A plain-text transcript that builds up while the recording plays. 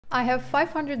I have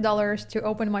 $500 to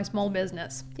open my small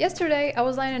business. Yesterday, I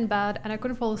was lying in bed and I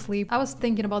couldn't fall asleep. I was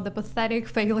thinking about the pathetic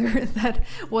failure that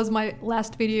was my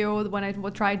last video when I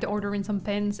tried to order in some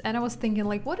pins, and I was thinking,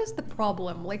 like, what is the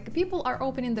problem? Like, people are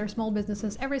opening their small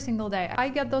businesses every single day. I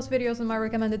get those videos on my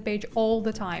recommended page all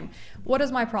the time. What is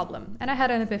my problem? And I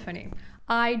had an epiphany.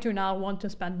 I do not want to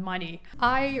spend money.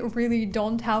 I really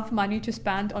don't have money to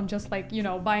spend on just, like, you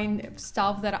know, buying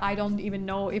stuff that I don't even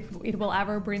know if it will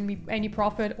ever bring me any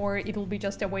profit or it will be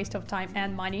just a waste of time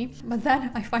and money. But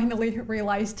then I finally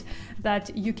realized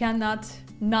that you cannot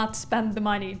not spend the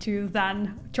money to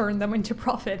then turn them into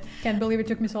profit. Can't believe it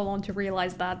took me so long to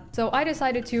realize that. So I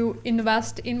decided to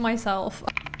invest in myself.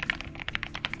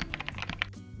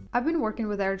 I've been working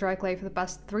with air dry clay for the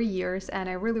past 3 years, and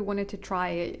I really wanted to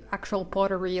try actual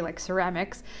pottery, like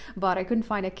ceramics, but I couldn't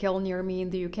find a kiln near me in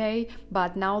the UK.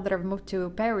 But now that I've moved to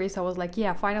Paris, I was like,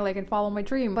 yeah, finally I can follow my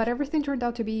dream. But everything turned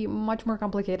out to be much more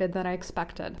complicated than I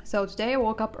expected. So today I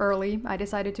woke up early. I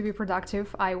decided to be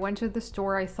productive. I went to the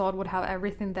store I thought would have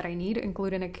everything that I need,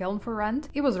 including a kiln for rent.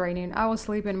 It was raining. I was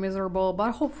sleeping, miserable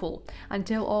but hopeful,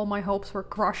 until all my hopes were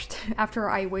crushed after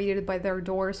I waited by their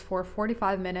doors for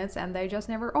 45 minutes and they just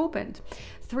never opened.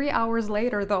 3 hours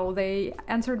later, though, they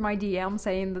answered my DM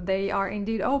saying that they are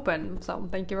indeed open, so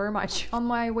thank you very much. On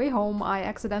my way home, I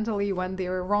accidentally went the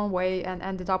wrong way and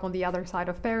ended up on the other side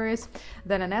of Paris.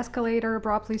 Then an escalator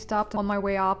abruptly stopped on my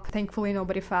way up. Thankfully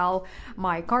nobody fell.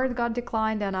 My card got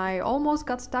declined and I almost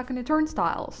got stuck in a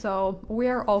turnstile, so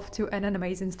we're off to an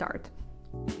amazing start.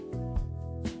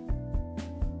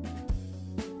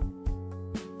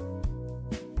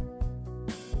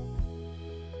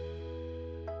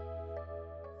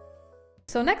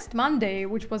 So next Monday,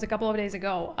 which was a couple of days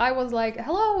ago, I was like,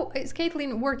 hello, is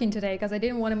Caitlin working today? Because I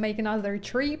didn't want to make another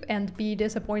trip and be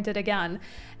disappointed again.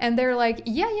 And they're like,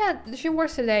 yeah, she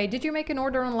works today. Did you make an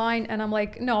order online? And I'm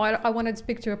like, no, I wanted to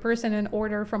speak to a person and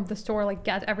order from the store, like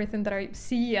get everything that I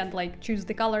see and like choose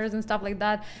the colors and stuff like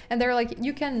that. And they're like,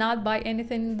 you cannot buy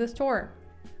anything in the store.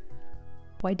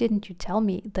 Why didn't you tell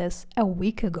me this a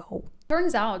week ago?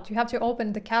 Turns out you have to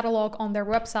open the catalog on their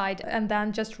website and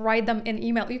then just write them an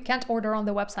email. You can't order on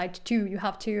the website too. You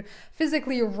have to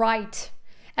physically write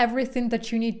everything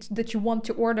that you need, that you want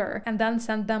to order, and then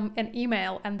send them an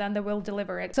email and then they will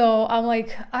deliver it. So I'm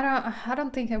like, I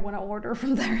don't think I want to order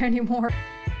from there anymore.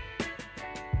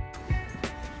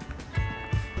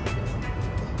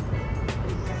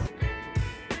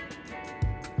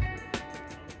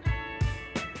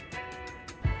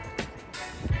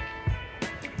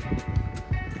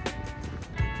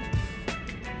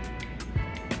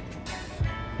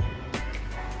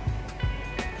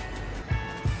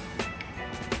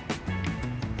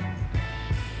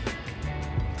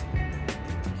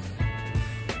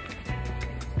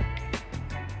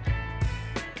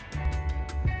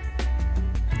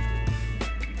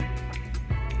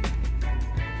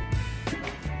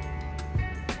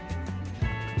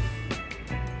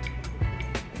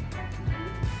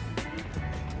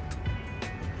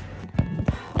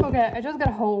 Okay, I just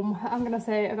got home. I'm gonna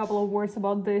say a couple of words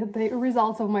about the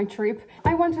results of my trip.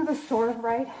 I went to the store,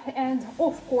 right? And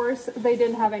of course, they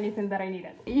didn't have anything that I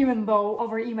needed, even though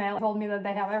over email told me that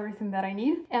they have everything that I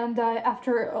need. And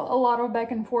after a lot of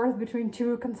back and forth between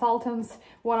two consultants,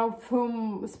 one of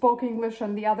whom spoke English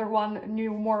and the other one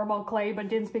knew more about clay but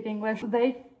didn't speak English,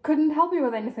 they couldn't help me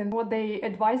with anything. What they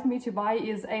advised me to buy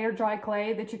is air dry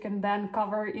clay that you can then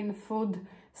cover in food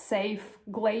safe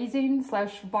glazing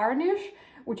 / varnish,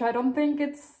 which I don't think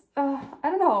it's, I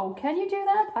don't know, can you do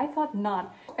that? I thought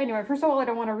not. Anyway, first of all, I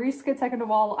don't want to risk it. Second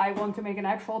of all, I want to make an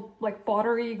actual, like,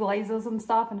 pottery glazes and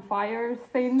stuff and fire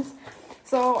things.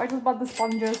 So I just bought the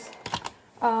sponges,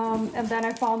 and then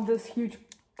I found this huge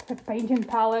painting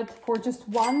palette for just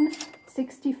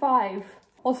 $165.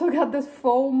 Also got this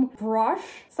foam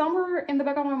brush. Somewhere in the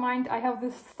back of my mind, I have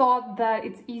this thought that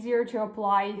it's easier to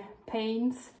apply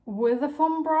paints with a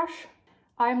foam brush.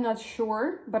 I'm not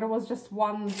sure, but it was just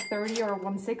 $130 or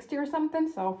 $160 or something,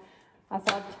 so I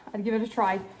thought I'd give it a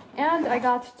try. And I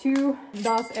got 2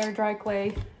 DOS air dry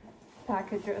clay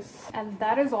packages, and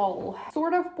that is all.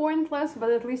 Sort of pointless, but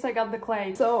at least I got the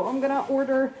clay. So I'm gonna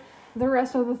order the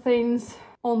rest of the things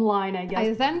online, I guess.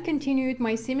 I then continued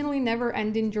my seemingly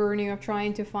never-ending journey of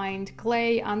trying to find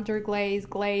clay, underglaze,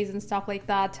 glaze, and stuff like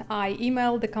that. I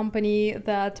emailed the company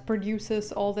that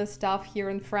produces all this stuff here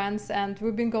in France, and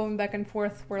we've been going back and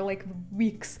forth for like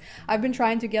weeks. I've been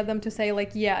trying to get them to say,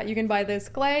 like, yeah, you can buy this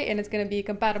clay and it's gonna be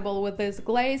compatible with this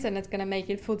glaze and it's gonna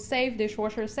make it food safe,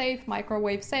 dishwasher safe,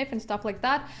 microwave safe, and stuff like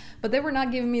that. But they were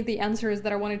not giving me the answers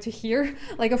that I wanted to hear.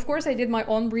 Like, of course I did my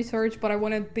own research, but I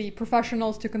wanted the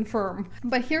professionals to confirm.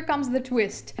 But here comes the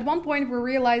twist. At one point we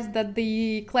realized that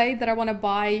the clay that I want to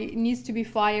buy needs to be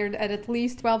fired at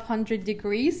least 1200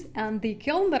 degrees, and the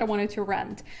kiln that I wanted to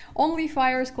rent only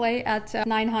fires clay at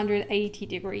 980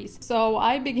 degrees. So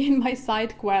I begin my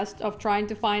side quest of trying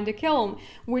to find a kiln,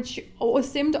 which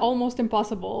seemed almost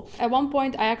impossible. At one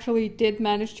point I actually did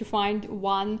manage to find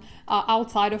one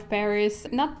outside of Paris,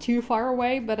 not too far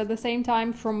away, but at the same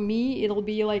time from me it'll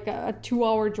be like a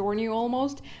 2-hour journey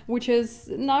almost, which is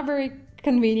not very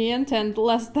convenient and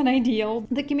less than ideal.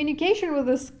 The communication with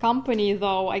this company,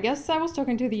 though, I guess I was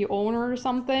talking to the owner or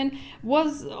something,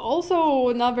 was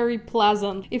also not very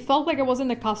pleasant. It felt like I wasn't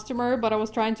a customer, but I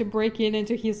was trying to break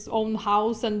into his own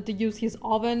house and to use his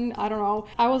oven. I don't know.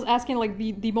 I was asking like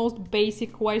the most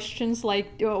basic questions, like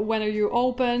when are you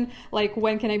open, like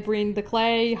when can I bring the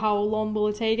clay, how long will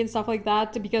it take, and stuff like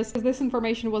that, because this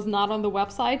information was not on the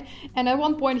website. And at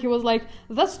one point he was like,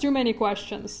 that's too many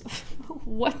questions.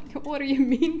 What do you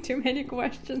mean too many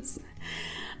questions?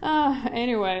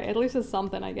 Anyway, at least it's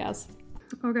something, I guess.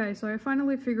 Okay, so I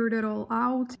finally figured it all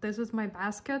out. This is my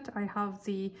basket. I have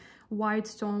the white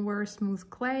stoneware smooth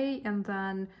clay and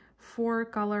then 4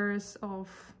 colors of...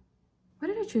 Why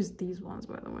did I choose these ones,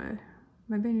 by the way?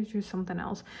 Maybe I need to choose something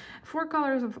else. 4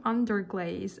 colors of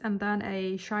underglaze and then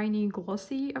a shiny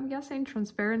glossy, I'm guessing,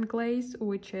 transparent glaze,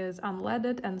 which is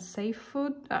unleaded and safe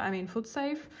food, food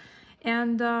safe.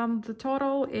 And the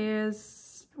total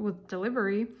is, with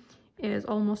delivery, is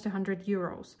almost 100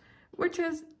 euros, which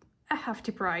is a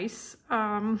hefty price.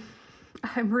 I'm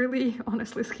really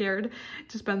honestly scared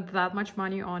to spend that much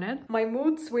money on it. My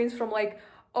mood swings from like,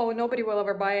 oh, nobody will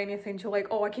ever buy anything, to like,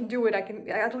 oh, I can do it, I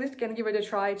at least can give it a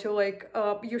try, to like,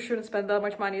 you shouldn't spend that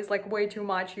much money, it's like way too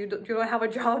much, you don't have a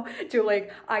job, to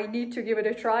like, I need to give it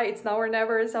a try, it's now or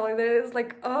never, and stuff like that. It's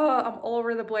like, I'm all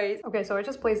over the place. Okay, so I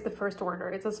just placed the first order.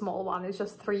 It's a small one, it's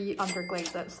just 3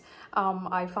 underglazes.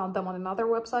 I found them on another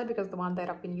website because the one that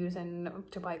I've been using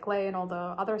to buy clay and all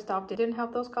the other stuff, they didn't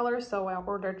have those colors, so I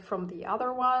ordered from the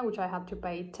other one, which I had to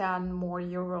pay 10 more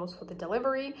euros for the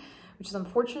delivery, which is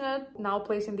unfortunate. Now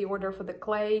placing the order for the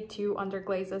clay, 2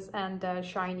 underglazes and a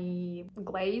shiny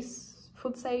glaze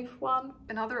food safe one.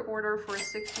 Another order for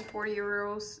 64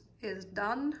 euros is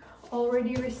done.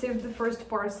 Already received the first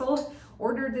parcel,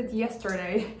 ordered it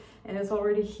yesterday and it's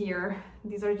already here.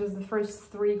 These are just the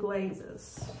first 3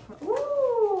 glazes.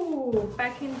 Ooh,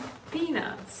 packing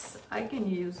peanuts. I can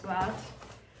use that.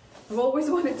 I've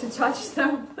always wanted to touch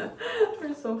them.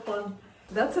 They're so fun.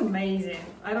 That's amazing.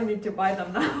 I don't need to buy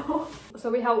them now. So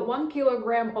we have 1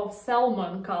 kilogram of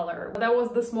salmon color. That was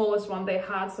the smallest one they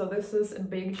had, so this is a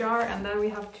big jar, and then we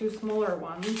have 2 smaller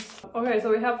ones. Okay,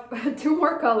 so we have 2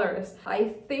 more colors.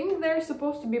 I think they're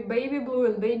supposed to be baby blue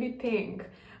and baby pink,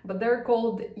 but they're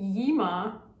called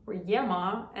Yema or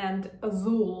Yema and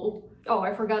Azul. Oh,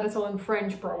 I forgot it's all in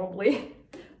French probably.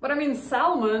 But I mean,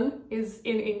 salmon is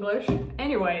in English.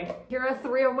 Anyway, here are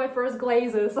 3 of my first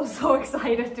glazes. I'm so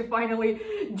excited to finally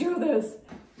do this.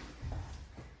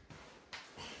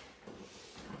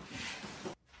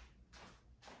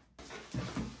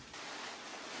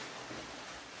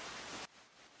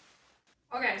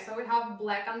 Okay, so we have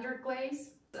black underglaze.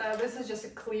 This is just a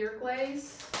clear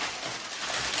glaze.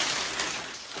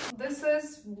 This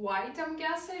is white, I'm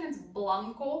guessing. It's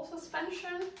Blanco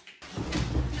suspension.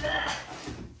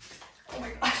 Oh my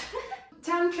god.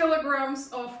 10 kilograms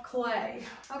of clay.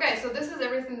 Okay, so this is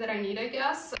everything that I need, I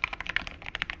guess.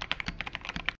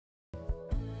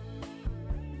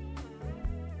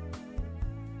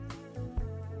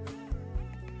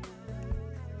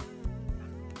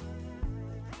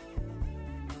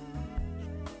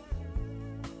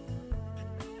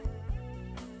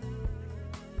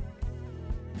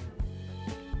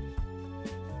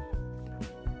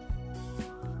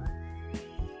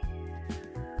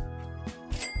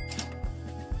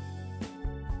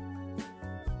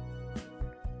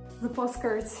 The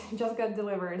postcards just got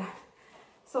delivered.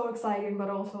 So exciting, but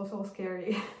also so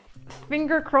scary.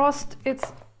 Finger crossed,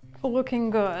 it's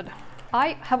looking good.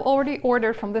 I have already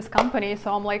ordered from this company,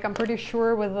 so I'm pretty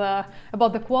sure with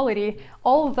about the quality.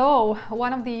 Although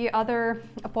one of the other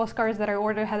postcards that I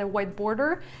ordered had a white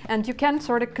border, and you can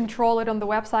sort of control it on the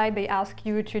website. They ask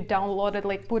you to download it,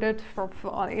 like put it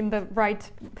in the right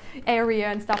area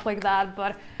and stuff like that.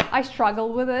 But I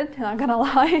struggle with it, not gonna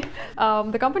lie.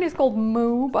 The company is called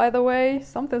Moo, by the way.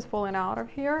 Something's falling out of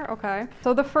here. Okay.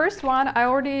 So the first one, I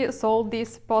already sold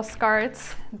these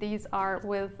postcards. These are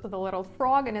with the little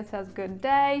frog and it says good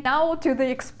day. Now to the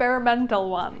experimental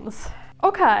ones.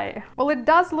 Okay, well it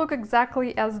does look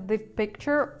exactly as the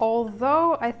picture,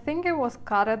 although I think it was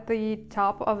cut at the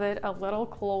top of it a little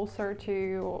closer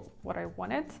to what I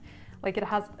wanted. Like it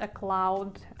has a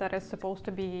cloud that is supposed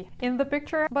to be in the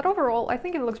picture. But overall, I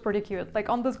think it looks pretty cute. Like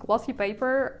on this glossy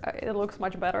paper, it looks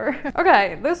much better.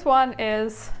 Okay, this one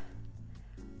is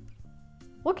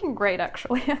looking great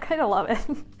actually. I kind of love it.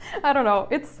 I don't know,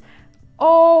 it's,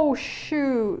 oh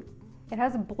shoot. It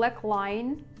has a black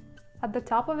line at the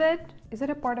top of it. Is it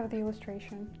a part of the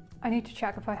illustration? I need to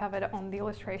check if I have it on the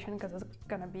illustration because it's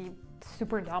gonna be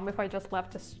super dumb if I just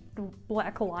left this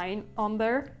black line on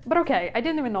there. But okay, I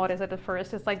didn't even notice it at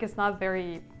first. It's like, it's not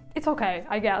very, it's okay,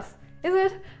 I guess. Is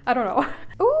it? I don't know.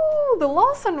 Ooh, the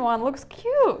Lawson one looks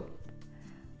cute.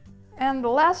 And the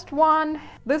last one,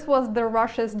 this was the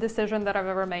rushest decision that I've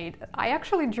ever made. I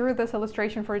actually drew this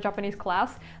illustration for a Japanese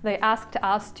class. They asked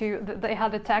us to, they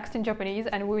had a text in Japanese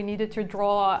and we needed to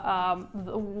draw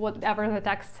whatever the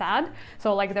text said.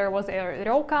 So like there was a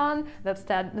ryokan that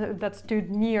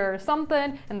stood near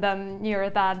something, and then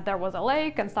near that there was a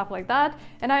lake and stuff like that.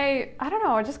 And I don't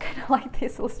know, I just kind of like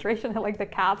this illustration. I like the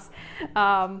cats.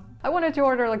 I wanted to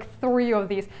order like 3 of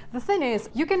these. The thing is,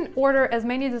 you can order as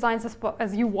many designs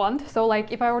as you want. So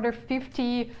like if I order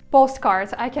 50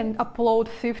 postcards, I can upload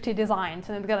 50 designs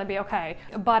and it's gonna be okay.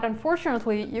 But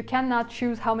unfortunately, you cannot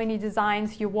choose how many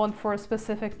designs you want for a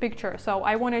specific picture. So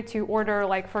I wanted to order,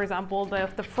 like, for example, the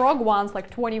frog ones, like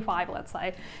 25, let's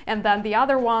say. And then the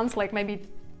other ones, like maybe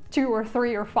 2 or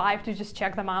 3 or 5 to just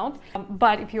check them out.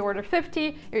 But if you order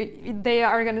 50, they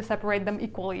are going to separate them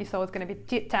equally. So it's going to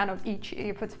be 10 of each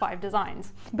if it's 5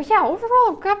 designs. But yeah,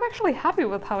 overall, I'm actually happy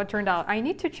with how it turned out. I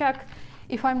need to check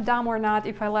if I'm dumb or not,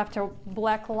 if I left a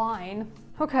black line.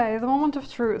 Okay, the moment of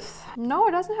truth. No,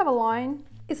 it doesn't have a line.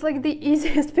 It's like the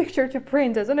easiest picture to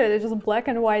print, isn't it? It's just black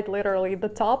and white, literally. The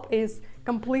top is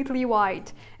completely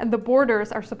white and the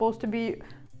borders are supposed to be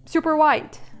super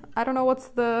white. I don't know what's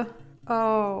the...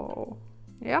 Oh,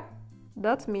 yep,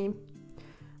 that's me.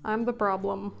 I'm the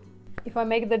problem. If I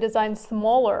make the design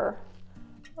smaller,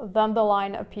 then the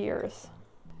line appears.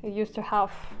 It used to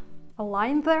have a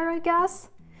line there, I guess.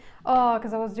 Oh,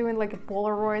 because I was doing like a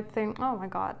Polaroid thing. Oh my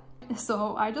god.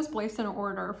 So I just placed an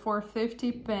order for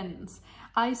 50 pins.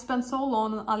 I spent so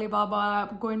long on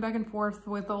Alibaba going back and forth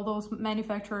with all those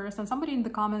manufacturers, and somebody in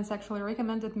the comments actually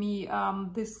recommended me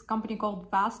this company called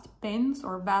Vast Pins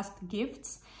or Vast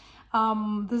Gifts.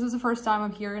 This is the first time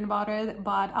I'm hearing about it,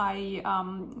 but I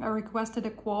requested a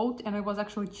quote and it was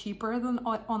actually cheaper than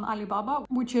on Alibaba,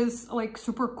 which is like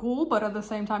super cool, but at the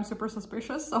same time super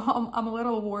suspicious. So I'm a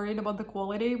little worried about the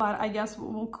quality, but I guess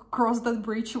we'll cross that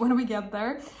bridge when we get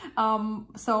there.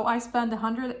 So I spent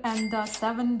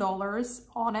 $107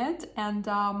 on it, and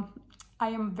I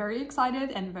am very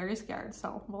excited and very scared,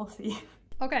 so we'll see.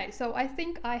 Okay, so I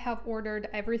think I have ordered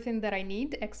everything that I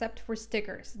need except for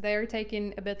stickers. They're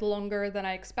taking a bit longer than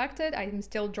I expected. I'm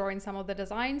still drawing some of the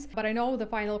designs, but I know the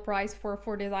final price for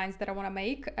 4 designs that I want to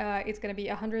make. It's going to be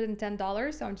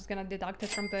 $110, so I'm just going to deduct it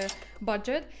from the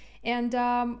budget. And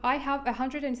I have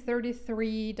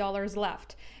 $133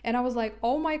 left. And I was like,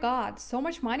 oh my god, so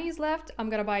much money is left.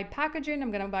 I'm going to buy packaging, I'm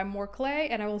going to buy more clay,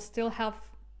 and I will still have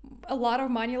a lot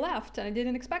of money left, and I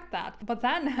didn't expect that. But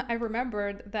then I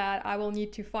remembered that I will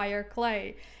need to fire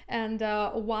clay, and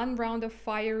 1 round of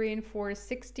firing for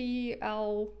 60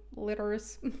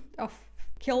 liters of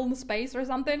kiln space or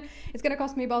something, it's gonna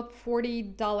cost me about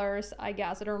 $40, I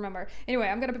guess. I don't remember. Anyway,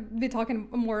 I'm gonna be talking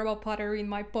more about pottery in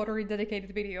my pottery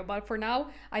dedicated video, but for now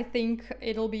I think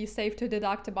it'll be safe to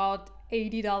deduct about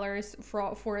 $80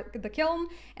 for the kiln,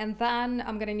 and then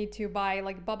I'm gonna need to buy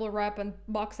like bubble wrap and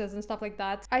boxes and stuff like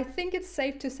that. I think it's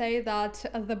safe to say that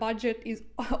the budget is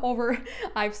over.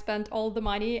 I've spent all the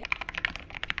money.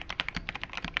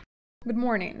 Good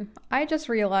morning. I just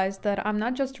realized that I'm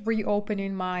not just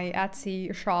reopening my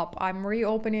Etsy shop, I'm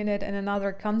reopening it in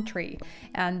another country.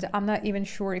 And I'm not even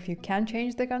sure if you can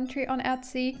change the country on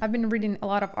Etsy. I've been reading a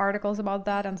lot of articles about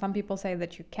that, and some people say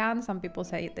that you can, some people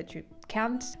say that you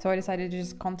can't. So I decided to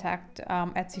just contact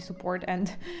Etsy support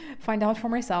and find out for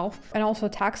myself. And also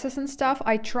taxes and stuff.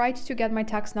 I tried to get my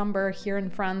tax number here in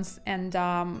France, and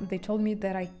they told me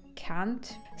that I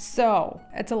can't. So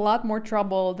it's a lot more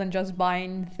trouble than just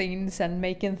buying things and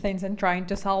making things and trying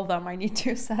to sell them. I need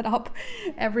to set up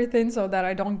everything so that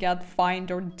I don't get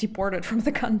fined or deported from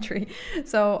the country.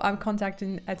 So I'm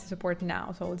contacting Etsy support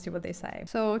now, so let's see what they say.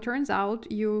 So it turns out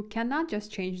you cannot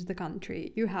just change the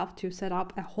country. You have to set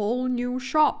up a whole new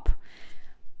shop.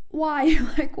 Why?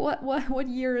 Like what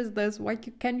year is this? Why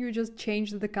can't you just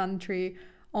change the country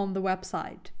on the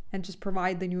website and just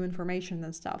provide the new information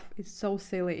and stuff? It's so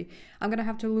silly. I'm gonna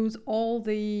have to lose all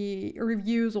the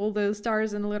reviews, all the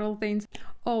stars and little things.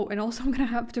 Oh, and also I'm gonna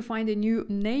have to find a new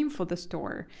name for the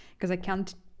store because I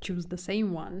can't choose the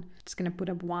same one. Just gonna put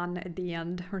a 1 at the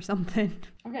end or something.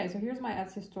 Okay, so here's my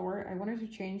Etsy store. I wanted to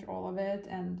change all of it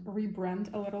and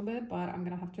rebrand a little bit, but I'm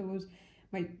gonna have to lose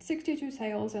my 62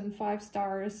 sales and 5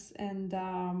 stars, and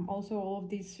also all of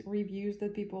these reviews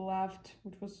that people left,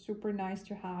 which was super nice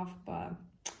to have, but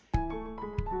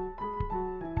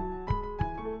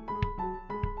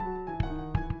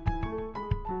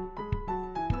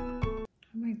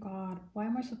why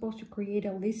am I supposed to create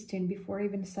a listing before I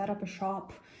even set up a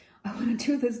shop? I want to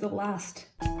do this the last.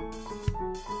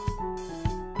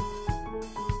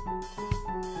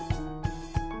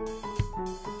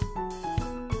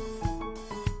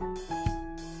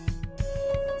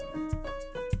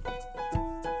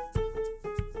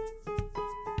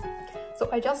 So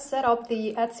I just set up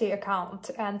the Etsy account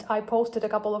and I posted a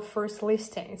couple of first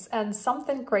listings, and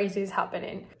something crazy is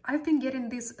happening. I've been getting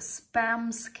these spam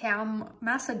scam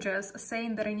messages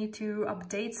saying that I need to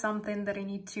update something, that I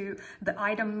need to, the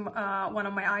item, one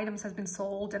of my items has been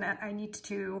sold and I need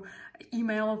to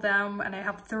email them and I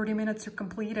have 30 minutes to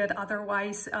complete it.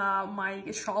 Otherwise, my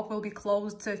shop will be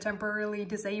closed, temporarily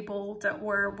disabled,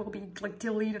 or will be like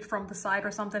deleted from the site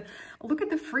or something. Look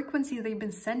at the frequency they've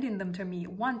been sending them to me.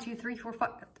 1, 2, 3, 4, 5.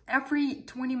 Every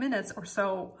 20 minutes or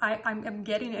so, I'm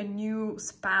getting a new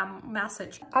spam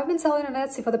message. I've been selling on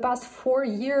Etsy for the past 4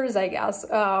 years, I guess,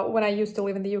 when I used to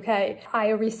live in the UK. I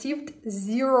received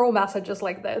 0 messages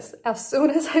like this. As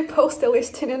soon as I post a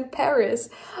listing in Paris,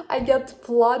 I get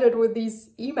flooded with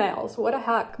these emails. What a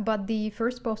heck. But the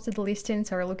first posted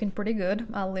listings are looking pretty good.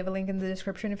 I'll leave a link in the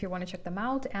description if you want to check them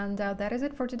out. And that is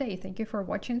it for today. Thank you for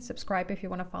watching. Subscribe if you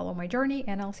want to follow my journey,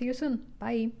 and I'll see you soon.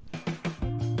 Bye.